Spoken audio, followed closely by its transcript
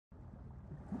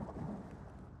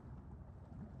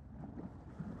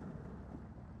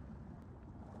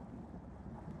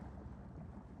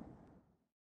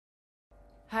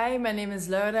Hi, my name is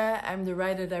Laura. I'm the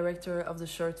writer-director of the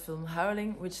short film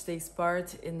Howling, which takes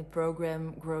part in the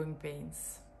program Growing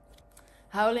Pains.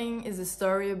 Howling is a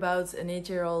story about an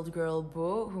 8-year-old girl,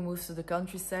 Bo, who moves to the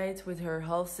countryside with her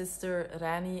half-sister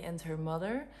Rani and her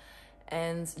mother.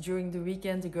 And during the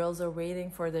weekend, the girls are waiting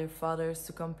for their fathers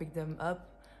to come pick them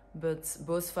up, but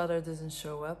Bo's father doesn't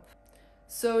show up.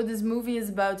 So this movie is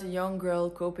about a young girl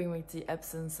coping with the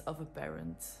absence of a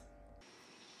parent.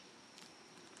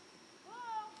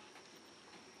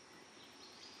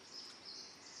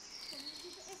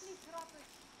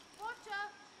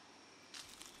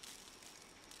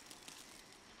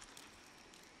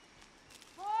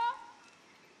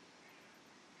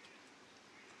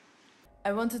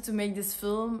 I wanted to make this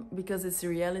film because it's a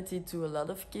reality to a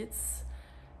lot of kids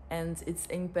and its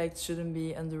impact shouldn't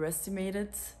be underestimated.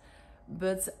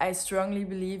 But I strongly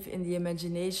believe in the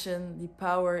imagination, the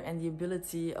power and the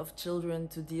ability of children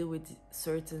to deal with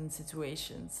certain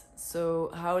situations.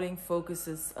 So Howling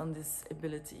focuses on this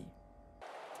ability.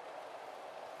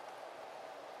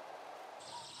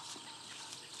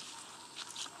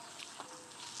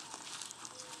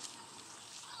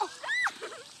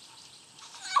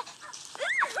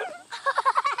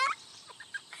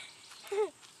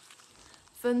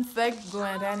 Fun fact, Bo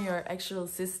and Rani are actual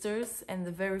sisters, and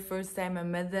the very first time I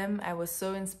met them, I was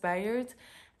so inspired.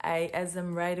 I asked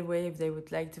them right away if they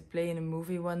would like to play in a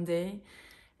movie one day.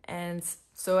 And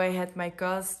so I had my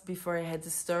cast before I had the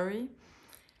story.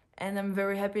 And I'm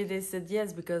very happy they said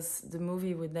yes, because the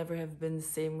movie would never have been the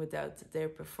same without their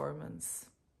performance.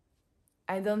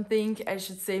 I don't think I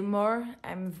should say more.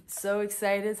 I'm so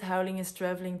excited. Howling is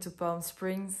traveling to Palm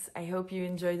Springs. I hope you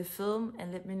enjoy the film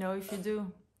and let me know if you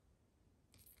do.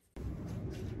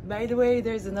 By the way,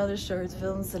 there's another short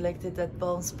film selected at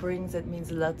Palm Springs that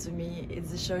means a lot to me.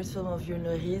 It's a short film of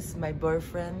Maurice, my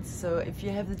boyfriend, so if you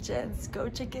have the chance, go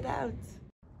check it out.